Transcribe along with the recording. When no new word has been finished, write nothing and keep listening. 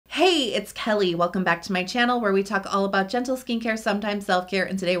Hey, it's Kelly. Welcome back to my channel where we talk all about gentle skincare, sometimes self-care,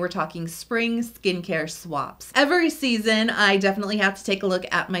 and today we're talking spring skincare swaps. Every season, I definitely have to take a look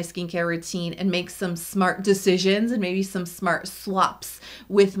at my skincare routine and make some smart decisions and maybe some smart swaps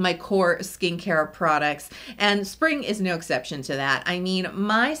with my core skincare products. And spring is no exception to that. I mean,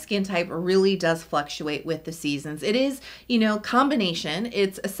 my skin type really does fluctuate with the seasons. It is, combination.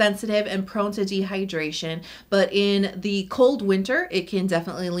 It's sensitive and prone to dehydration, but in the cold winter, it can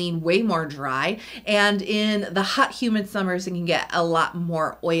definitely lean way more dry, and in the hot humid summers it can get a lot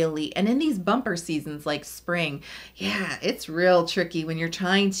more oily. And in these bumper seasons like spring, yeah, it's real tricky when you're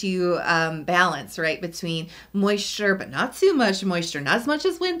trying to balance right between moisture but not too much moisture, not as much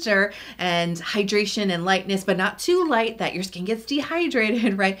as winter, and hydration and lightness but not too light that your skin gets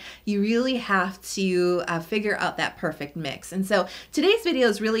dehydrated, right? You really have to figure out that perfect mix. And so today's video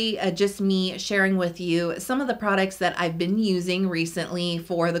is really just me sharing with you some of the products that I've been using recently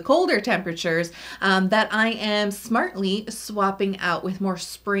for the colder temperatures that I am smartly swapping out with more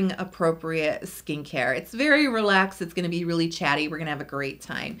spring appropriate skincare. It's very relaxed. It's going to be really chatty. We're going to have a great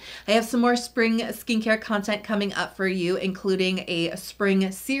time. I have some more spring skincare content coming up for you, including a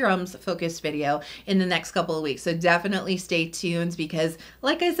spring serums focused video in the next couple of weeks. So definitely stay tuned because,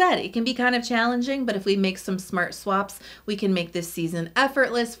 like I said, it can be kind of challenging, but if we make some smart swaps, we can make this season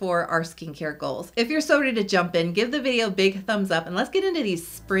effortless for our skincare goals. If you're so ready to jump in, give the video a big thumbs up and let's get into these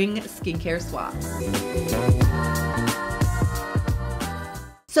spring skincare swaps.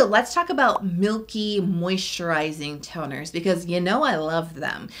 So let's talk about Milky moisturizing toners because I love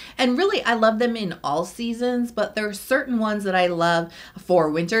them. And really I love them in all seasons, but there are certain ones that I love for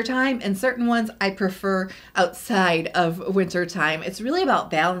wintertime and certain ones I prefer outside of wintertime. It's really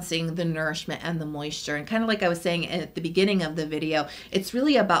about balancing the nourishment and the moisture. And kind of like I was saying at the beginning of the video, it's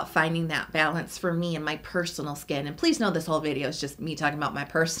really about finding that balance for me and my personal skin. And please know this whole video is just me talking about my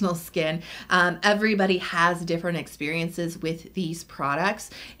personal skin. Everybody has different experiences with these products.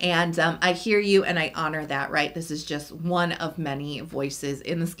 And I hear you and I honor that, right? This is just one of many voices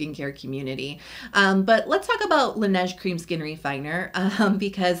in the skincare community. But let's talk about Laneige Cream Skin Refiner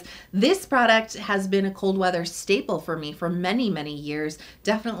because this product has been a cold weather staple for me for many, many years.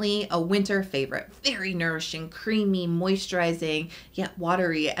 Definitely a winter favorite. Very nourishing, creamy, moisturizing, yet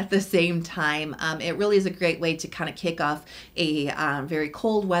watery at the same time. It really is a great way to kind of kick off a very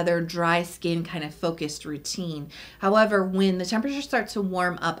cold weather, dry skin kind of focused routine. However, when the temperatures start to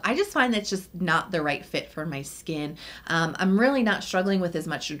warm up, I just find that's just not the right fit for my skin. I'm really not struggling with as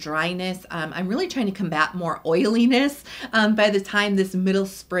much dryness. I'm really trying to combat more oiliness by the time this middle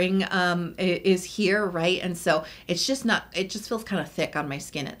spring is here, right? And so it's just not, it just feels kind of thick on my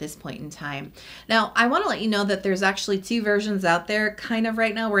skin at this point in time. Now, I want to let you know that there's actually two versions out there kind of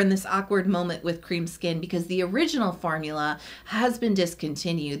right now. We're in this awkward moment with cream skin because the original formula has been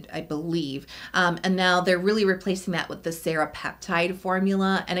discontinued, I believe. And now they're really replacing that with the Cerapeptide formula.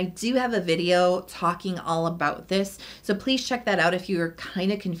 And I do have a video talking all about this. So please check that out if you're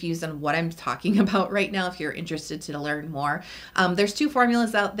kind of confused on what I'm talking about right now, if you're interested to learn more. There's two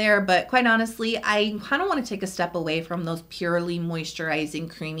formulas out there, but quite honestly, I kind of want to take a step away from those purely moisturizing,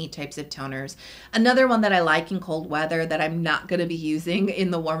 creamy types of toners. Another one that I like in cold weather that I'm not going to be using in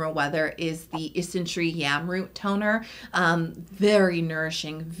the warmer weather is the Isentry Yam Root Toner. Very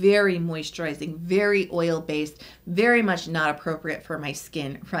nourishing, very moisturizing, very oil-based, very much not appropriate for my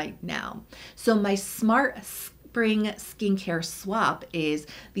skin right now. So my smart spring skincare swap is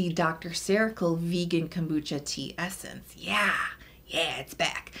the Dr. Ceuracle Vegan Kombucha Tea Essence. Yeah, it's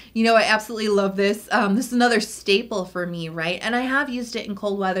back. I absolutely love this. This is another staple for me, right? And I have used it in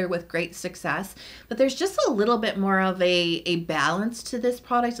cold weather with great success, but there's just a little bit more of a balance to this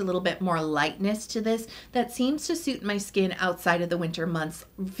product, a little bit more lightness to this that seems to suit my skin outside of the winter months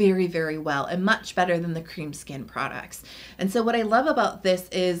very, very well and much better than the cream skin products. And so what I love about this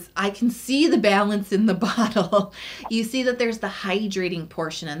is I can see the balance in the bottle. You see that there's the hydrating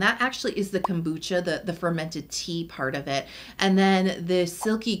portion, and that actually is the kombucha, the fermented tea part of it. And then the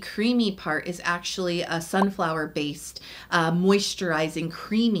silky creamy part is actually a sunflower based moisturizing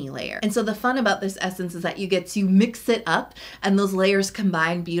creamy layer. And so the fun about this essence is that you get to mix it up and those layers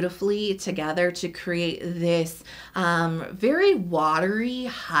combine beautifully together to create this very watery,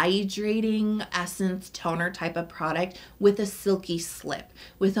 hydrating essence toner type of product with a silky slip,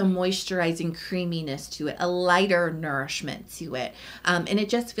 with a moisturizing creaminess to it, a lighter nourishment to it. And it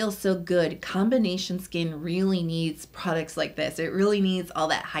just feels so good. Combination skin really needs products like this. It really needs all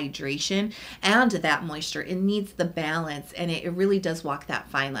that hydration and that moisture. It needs the balance, and it really does walk that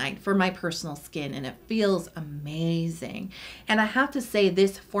fine line for my personal skin, and it feels amazing. And I have to say,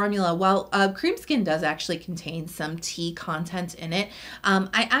 this formula, while cream skin does actually contain some tea content in it,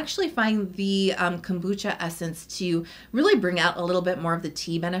 I actually find the kombucha essence to really bring out a little bit more of the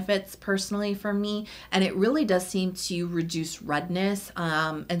tea benefits personally for me, and it really does seem to reduce redness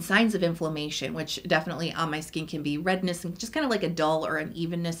and signs of inflammation, which definitely on my skin can be redness and just kind of like a dull or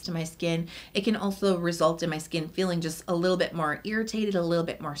unevenness to my skin. It can also result in my skin feeling just a little bit more irritated, a little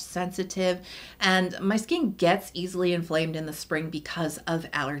bit more sensitive, and my skin gets easily inflamed in the spring because of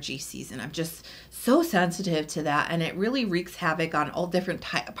allergy season. I'm just so sensitive to that, and it really wreaks havoc on all different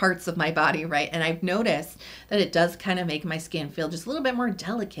parts of my body, right? And I've noticed that it does kind of make my skin feel just a little bit more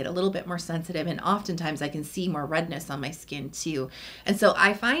delicate, a little bit more sensitive, and oftentimes I can see more redness on my skin too. And so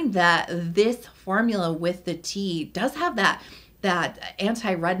I find that this formula with the tea does have that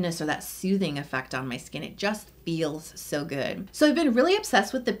anti-redness or that soothing effect on my skin. It just feels so good. So I've been really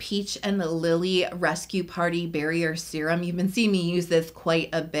obsessed with the Peach and the Lily Rescue Party Barrier Serum. You've been seeing me use this quite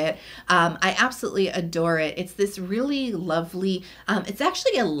a bit. I absolutely adore it. It's this really lovely, it's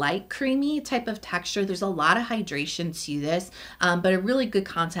actually a light creamy type of texture. There's a lot of hydration to this, but a really good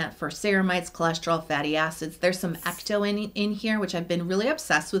content for ceramides, cholesterol, fatty acids. There's some ecto in here, which I've been really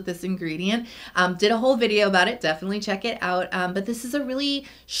obsessed with this ingredient. Did a whole video about it. Definitely check it out. But this is a really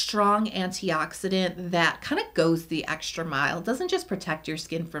strong antioxidant that kind of goes the extra mile. It doesn't just protect your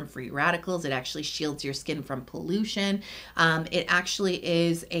skin from free radicals, it actually shields your skin from pollution. It actually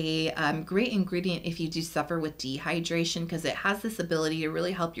is a great ingredient if you do suffer with dehydration, because it has this ability to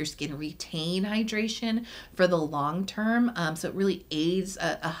really help your skin retain hydration for the long term. So it really aids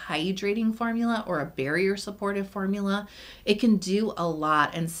a hydrating formula or a barrier supportive formula. It can do a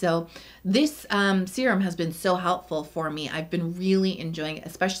lot. And so this serum has been so helpful for me. I've been really enjoying it,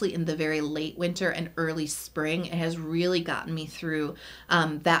 especially in the very late winter and early spring. It has really gotten me through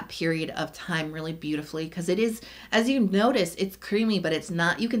that period of time really beautifully, because it is, as you notice, it's creamy, but it's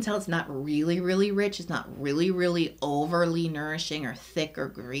not, you can tell it's not really, really rich. It's not really, really overly nourishing or thick or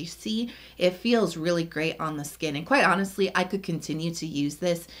greasy. It feels really great on the skin. And quite honestly, I could continue to use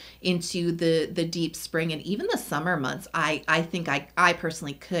this into the deep spring and even the summer months. I think I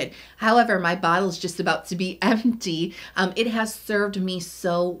personally could. However, my bottle is just about to be empty. It has served me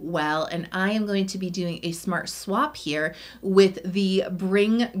so well, and I am going to be doing a smart swap here with the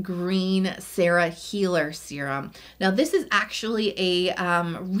Bringgreen Cera Healer Serum. Now, this is actually a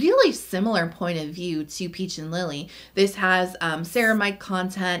really similar point of view to Peach and Lily. This has ceramide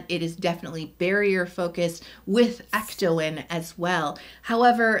content. It is definitely barrier focused with ecto as well.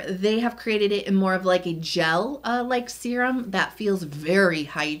 However, they have created it in more of like a gel like serum that feels very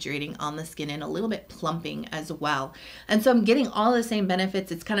hydrating on the skin and a little bit plumping as well. And so I'm getting all the same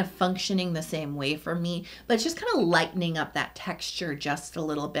benefits. It's kind of functioning the same way for me, but it's just kind of lightening up that texture just a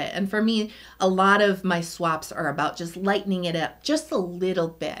little bit. And for me, a lot of my swaps are about just lightening it up just a little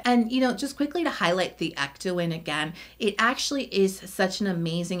bit. And, you know, just quickly to highlight the ecto again, it actually is such an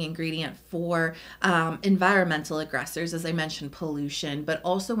amazing ingredient for environmental aggressors, as I mentioned, pollution, but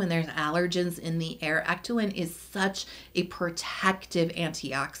also when there's allergens in the air. Ecto is such a protective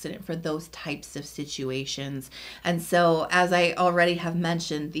antioxidant for those types of situations. And so, as I already have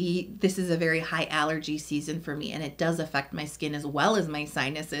mentioned, this is a very high allergy season for me, and it does affect my skin as well as my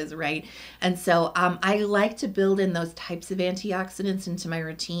sinuses, right? And so I like to build in those types of antioxidants into my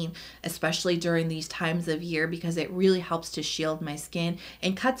routine, especially during these times of year, because it really helps to shield my skin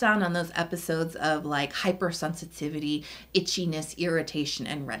and cut down on those episodes of like hypersensitivity, itchiness, irritation,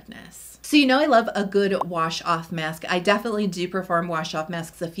 and redness. So you know I love a good wash off mask. I definitely do perform wash off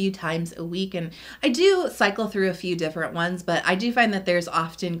masks a few times a week, and I do cycle through a few different ones, but I do find that there's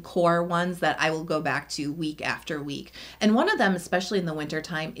often core ones that I will go back to week after week. And one of them, especially in the winter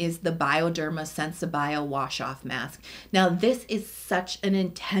time, is the Bioderma Sensibio wash off mask. Now this is such an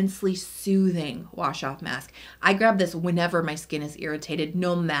intensely soothing wash off mask. I grab this whenever my skin is irritated,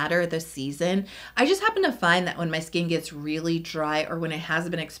 no matter the season. I just happen to find that when my skin gets really dry or when it has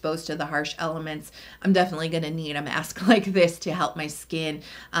been exposed to the harsh elements, I'm definitely going to need a mask like this to help my skin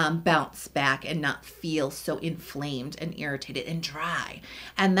bounce back and not feel so inflamed and irritated and dry.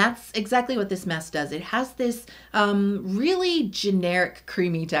 And that's exactly what this mask does. It has this really generic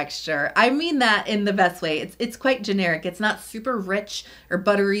creamy texture. I mean that in the best way. It's quite generic. It's not super rich or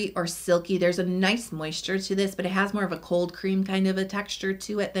buttery or silky. There's a nice moisture to this, but it has more of a cold cream kind of a texture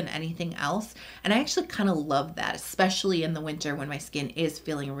to it than anything else. And I actually kind of love that, especially in the winter when my skin is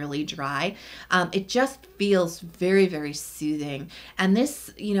feeling really dry. It just feels very, very soothing. And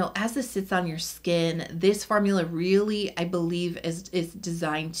this, you know, as this sits on your skin, this formula really, I believe, is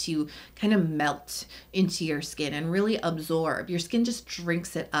designed to kind of melt into your skin and really absorb. Your skin just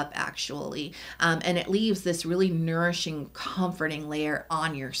drinks it up actually. And it leaves this really nourishing, comforting layer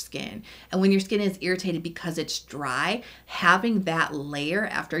on your skin. And when your skin is irritated because it's dry, having that layer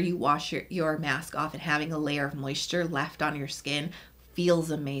after you wash your mask off and having a layer of moisture left on your skin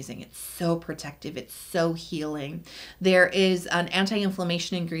feels amazing. It's so protective. It's so healing. There is an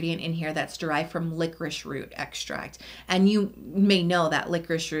anti-inflammation ingredient in here that's derived from licorice root extract. And you may know that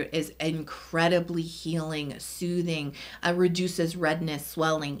licorice root is incredibly healing, soothing, reduces redness,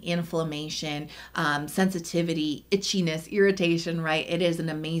 swelling, inflammation, sensitivity, itchiness, irritation, right? It is an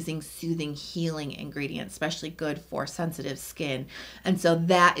amazing, soothing, healing ingredient, especially good for sensitive skin. And so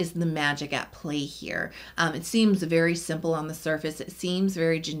that is the magic at play here. It seems very simple on the surface. It seems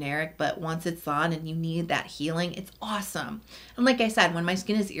very generic, but once it's on and you need that healing, it's awesome. And like I said, when my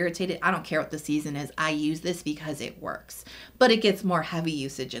skin is irritated, I don't care what the season is. I use this because it works, but it gets more heavy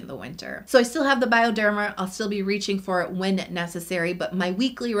usage in the winter. So I still have the Bioderma. I'll still be reaching for it when necessary, but my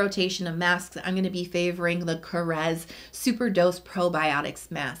weekly rotation of masks, I'm going to be favoring the Korres Superdose Probiotics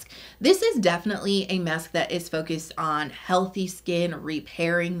mask. This is definitely a mask that is focused on healthy skin,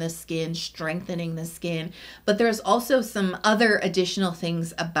 repairing the skin, strengthening the skin, but there's also some other additional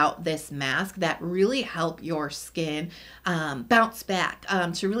things about this mask that really help your skin bounce back,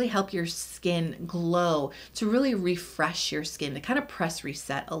 to really help your skin glow, to really refresh your skin, to kind of press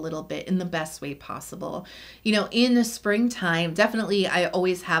reset a little bit in the best way possible. You know, in the springtime, definitely I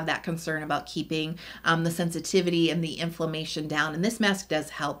always have that concern about keeping the sensitivity and the inflammation down, and this mask does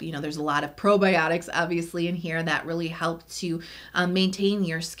help. You know, there's a lot of probiotics obviously in here that really help to maintain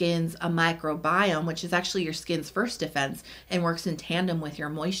your skin's microbiome, which is actually your skin's first defense and works in tandem with your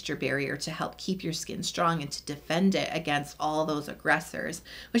moisture barrier to help keep your skin strong and to defend it against all those aggressors,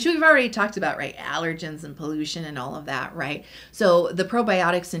 which we've already talked about, right? Allergens and pollution and all of that, right? So the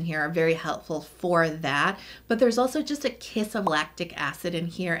probiotics in here are very helpful for that, but there's also just a kiss of lactic acid in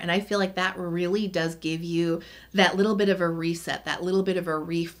here, and I feel like that really does give you that little bit of a reset, that little bit of a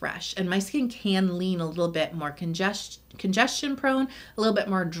refresh. And my skin can lean a little bit more congestion prone, a little bit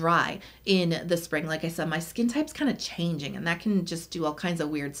more dry in the spring. Like I said, my skin type's kind of changing, and that can just do all kinds of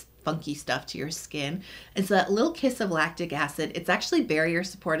weird funky stuff to your skin. It's that little kiss of lactic acid. It's actually barrier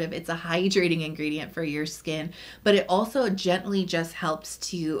supportive. It's a hydrating ingredient for your skin, but it also gently just helps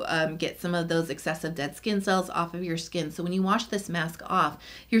to get some of those excessive dead skin cells off of your skin. So when you wash this mask off,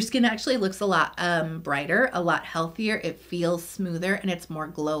 your skin actually looks a lot brighter, a lot healthier. It feels smoother and it's more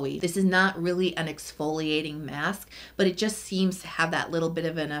glowy. This is not really an exfoliating mask, but it just seems to have that little bit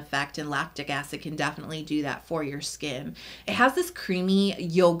of an effect, and lactic acid can definitely do that for your skin. It has this creamy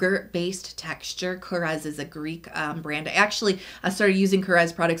yogurt-based texture. Korres is a Greek brand. I started using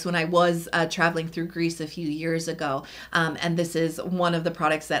Korres products when I was traveling through Greece a few years ago, and this is one of the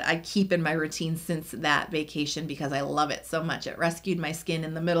products that I keep in my routine since that vacation because I love it so much. It rescued my skin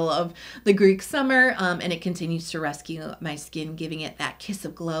in the middle of the Greek summer, and it continues to rescue my skin, giving it that kiss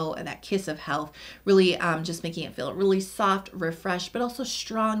of glow and that kiss of health, really just making it feel really soft, refreshed, but also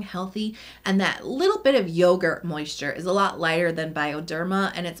strong, healthy, and that little bit of yogurt moisture is a lot lighter than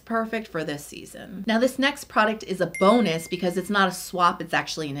Bioderma, and it's perfect for this season. Now this next product is a bonus because it's not a swap, it's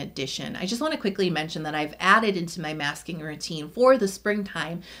actually an addition. I just want to quickly mention that I've added into my masking routine for the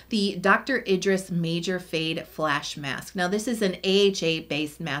springtime the Dr. Idriss Major Fade Flash Mask. Now this is an AHA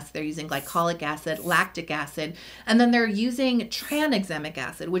based mask. They're using glycolic acid, lactic acid, and then they're using tranexamic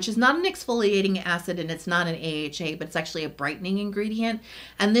acid, which is not an exfoliating acid and it's not an AHA, but it's actually a brightening ingredient.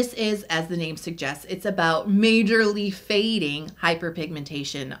 And this is, as the name suggests, it's about majorly fading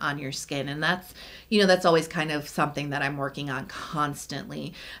hyperpigmentation on your skin. And that's, you know, that's always kind of something that I'm working on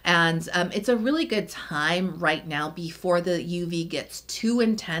constantly. And it's a really good time right now before the UV gets too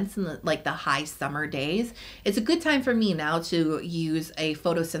intense in the high summer days. It's a good time for me now to use a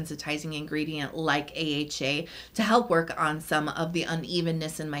photosensitizing ingredient like AHA to help work on some of the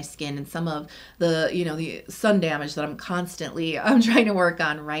unevenness in my skin and some of the, you know, the sun damage that I'm constantly trying to work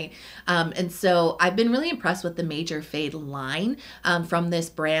on, right? And so I've been really impressed with the Major Fade line from this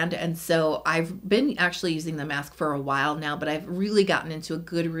brand. brand. And so I've been actually using the mask for a while now, but I've really gotten into a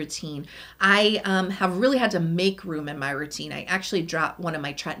good routine. I have really had to make room in my routine. I actually dropped one of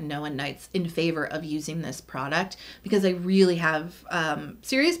my tretinoin nights in favor of using this product because I really have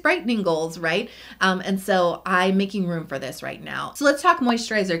serious brightening goals, right? And so I'm making room for this right now. So let's talk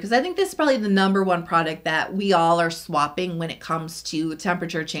moisturizer, because I think this is probably the #1 product that we all are swapping when it comes to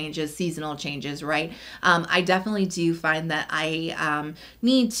temperature changes, seasonal changes, right? I definitely do find that I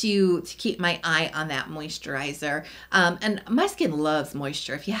need to keep my eye on that moisturizer. And my skin loves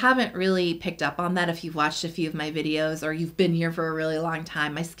moisture. If you haven't really picked up on that, if you've watched a few of my videos or you've been here for a really long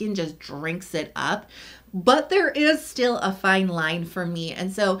time, my skin just drinks it up. But there is still a fine line for me.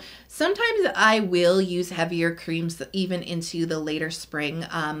 And so sometimes I will use heavier creams even into the later spring.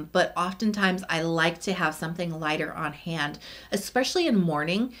 But oftentimes I like to have something lighter on hand, especially in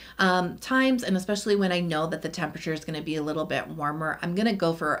morning times. And especially when I know that the temperature is going to be a little bit warmer, I'm going to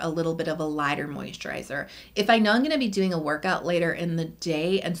go for a little bit of a lighter moisturizer. If I know I'm going to be doing a workout later in the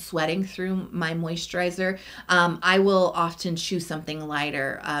day and sweating through my moisturizer, I will often choose something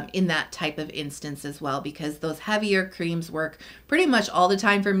lighter in that type of instance as well, because those heavier creams work pretty much all the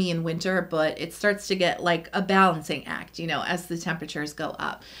time for me in winter, but it starts to get like a balancing act, you know, as the temperatures go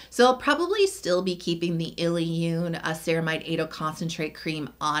up. So I'll probably still be keeping the Illiyoon Ceramide 8 concentrate cream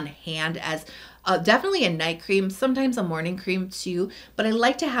on hand as definitely a night cream, sometimes a morning cream too, but I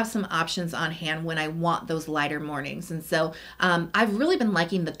like to have some options on hand when I want those lighter mornings. And so I've really been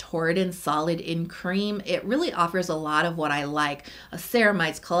liking the Torriden Solid In Cream. It really offers a lot of what I like: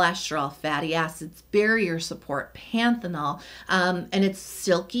 ceramides, cholesterol, fatty acids, barrier support, panthenol, and it's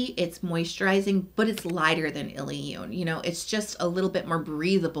silky, it's moisturizing, but it's lighter than Illiyoon. You know, it's just a little bit more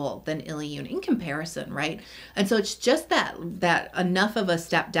breathable than Illiyoon in comparison, right? And so it's just that enough of a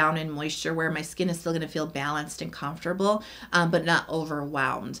step down in moisture where my skin is still going to feel balanced and comfortable, but not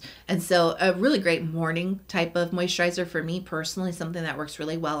overwhelmed. And so a really great morning type of moisturizer for me personally, something that works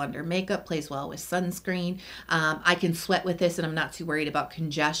really well under makeup, plays well with sunscreen. I can sweat with this and I'm not too worried about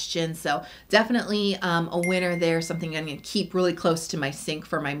congestion. So definitely a winner there, something I'm going to keep really close to my sink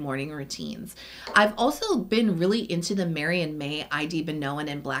for my morning routines. I've also been really into the Mary and May Idebenone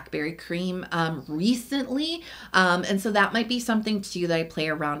and Blackberry cream recently. And so that might be something too that I play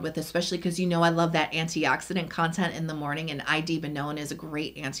around with, especially because you know I love that antioxidant content in the morning, and Idebenone is a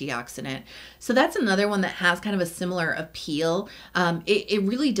great antioxidant. So that's another one that has kind of a similar appeal. It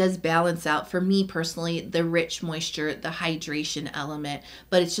really does balance out, for me personally, the rich moisture, the hydration element,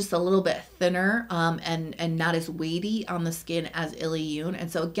 but it's just a little bit thinner and not as weighty on the skin as Illiyoon.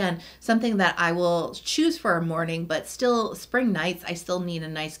 And so again, something that I will choose for a morning, but still spring nights, I still need a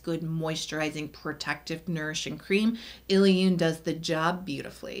nice, good moisturizing, protective, nourishing cream. Illiyoon does the job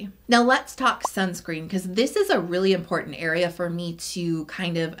beautifully. Now let's talk sunscreen, because this is a really important area for me to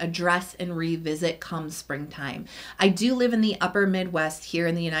kind of address and revisit come springtime. I do live in the upper Midwest here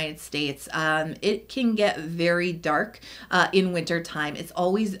in the United States. It can get very dark in winter time. It's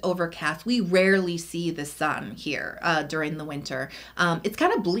always overcast. We rarely see the sun here during the winter. It's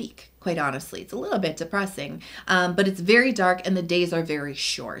kind of bleak. Quite honestly, it's a little bit depressing, but it's very dark and the days are very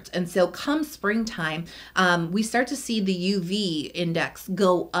short. And so come springtime, we start to see the UV index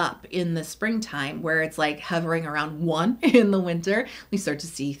go up in the springtime, where it's like hovering around 1 in the winter. We start to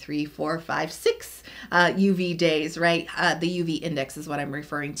see 3, 4, 5, 6 UV days, right? The UV index is what I'm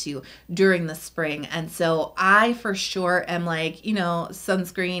referring to during the spring. And so I for sure am like, you know,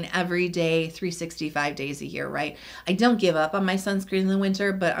 sunscreen every day, 365 days a year, right? I don't give up on my sunscreen in the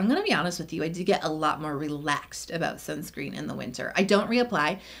winter, but I'm going to be honest with you, I do get a lot more relaxed about sunscreen in the winter. I don't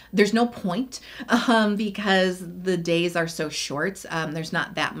reapply. There's no point because the days are so short. There's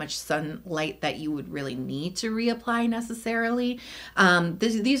not that much sunlight that you would really need to reapply necessarily.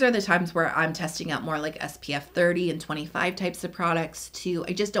 These are the times where I'm testing out more like SPF 30 and 25 types of products too.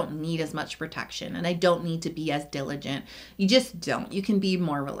 I just don't need as much protection and I don't need to be as diligent. You just don't. You can be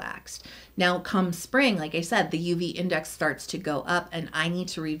more relaxed. Now come spring, like I said, the UV index starts to go up and I need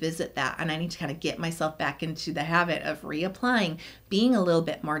to revisit that, and I need to kind of get myself back into the habit of reapplying, being a little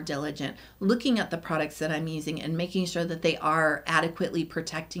bit more diligent, looking at the products that I'm using and making sure that they are adequately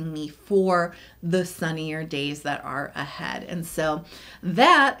protecting me for the sunnier days that are ahead. And so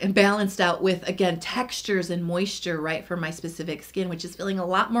that balanced out with, again, textures and moisture, right, for my specific skin, which is feeling a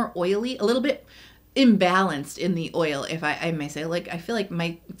lot more oily, a little bit imbalanced in the oil, if I may say. Like, I feel like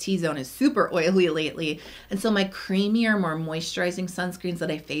my T-zone is super oily lately. And so my creamier, more moisturizing sunscreens that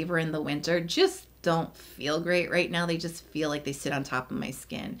I favor in the winter just don't feel great right now. They just feel like they sit on top of my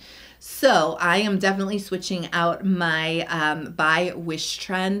skin. So I am definitely switching out my by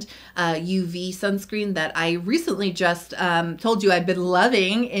Wishtrend UV sunscreen that I recently just told you I've been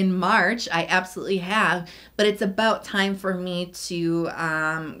loving in March. I absolutely have, but it's about time for me to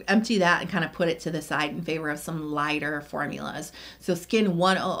empty that and kind of put it to the side in favor of some lighter formulas. So Skin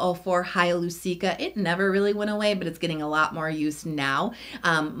 1004 Hyalu-Cica, it never really went away, but it's getting a lot more use now.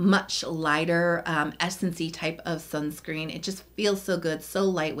 Much lighter essence-y type of sunscreen. It just feels so good, so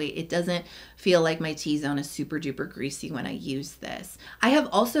lightweight. It doesn't feel like my T-zone is super duper greasy when I use this. I have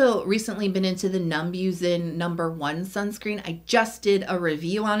also recently been into the Numbuzin #1 sunscreen. I just did a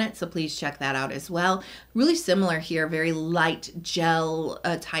review on it, so please check that out as well. Really similar here, very light gel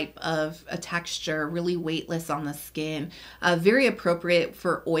type of a texture, really weightless on the skin. Very appropriate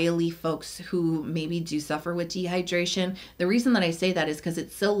for oily folks who maybe do suffer with dehydration. The reason that I say that is because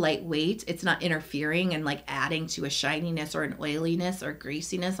it's so lightweight, it's not interfering and like adding to a shininess or an oiliness or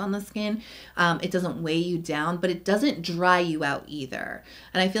greasiness on the skin. It doesn't weigh you down, but it doesn't dry you out either.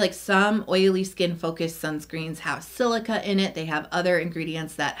 And I feel like some oily skin focused sunscreens have silica in it. They have other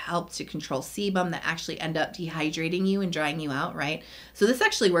ingredients that help to control sebum that actually end up dehydrating you and drying you out, right? So this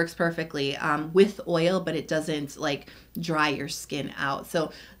actually works perfectly with oil, but it doesn't like dry your skin out.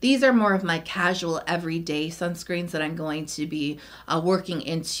 So these are more of my casual everyday sunscreens that I'm going to be working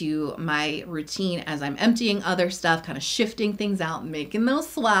into my routine as I'm emptying other stuff, kind of shifting things out, making those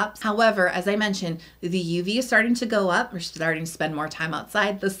swaps. However, as I mentioned, the UV is starting to go up. We're starting to spend more time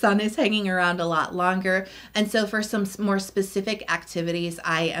outside. The sun is hanging around a lot longer. And so for some more specific activities,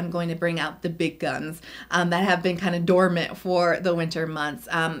 I am going to bring out the big guns that have been kind of dormant for the winter months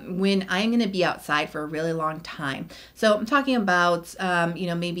when I'm going to be outside for a really long time. So I'm talking about, you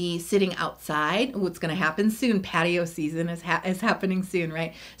know, maybe sitting outside. What's going to happen soon? Patio season is happening soon,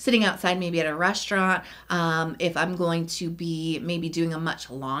 right? Sitting outside, maybe at a restaurant. If I'm going to be maybe doing a much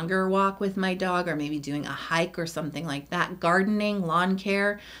longer walk with my dog, or maybe doing a hike or something like that. Gardening, lawn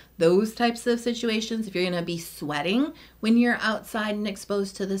care, those types of situations. If you're going to be sweating when you're outside and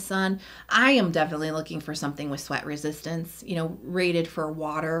exposed to the sun, I am definitely looking for something with sweat resistance, you know, rated for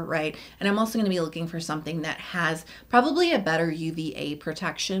water, right? And I'm also going to be looking for something that has probably a better UVA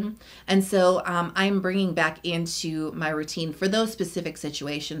protection. And so I'm bringing back into my routine for those specific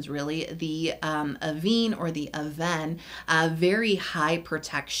situations, really, the Avene or the Avene, very high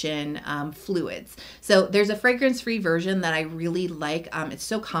protection fluids. So there's a fragrance-free version that I really like. It's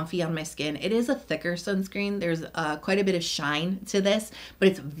so comfy on my skin. It is a thicker sunscreen. There's quite a bit of shine to this, but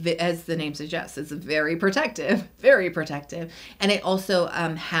it's, as the name suggests, it's very protective, very protective. And it also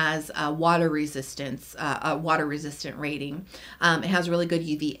has a water resistance, a water resistant rating. It has really good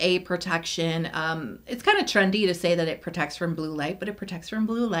UVA protection. It's kind of trendy to say that it protects from blue light, but it protects from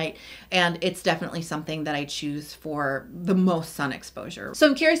blue light. And it's definitely something that I choose for the most sun exposure. So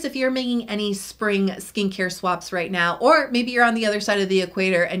I'm curious if you're making any spring skincare swaps right now, or maybe you're on the other side of the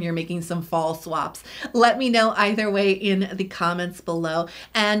equator and you're making some fall swaps. Let me know either way in the comments below.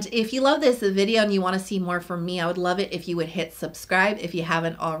 And if you love this video and you want to see more from me, I would love it if you would hit subscribe. If you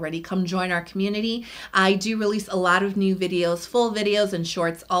haven't already, come join our community. I do release a lot of new videos, full videos and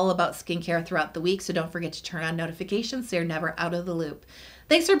shorts all about skincare throughout the week. So don't forget to turn on notifications so you're never out of the loop.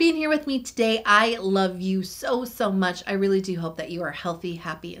 Thanks for being here with me today. I love you so, so much. I really do hope that you are healthy,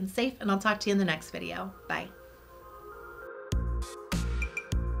 happy, and safe, and I'll talk to you in the next video. Bye.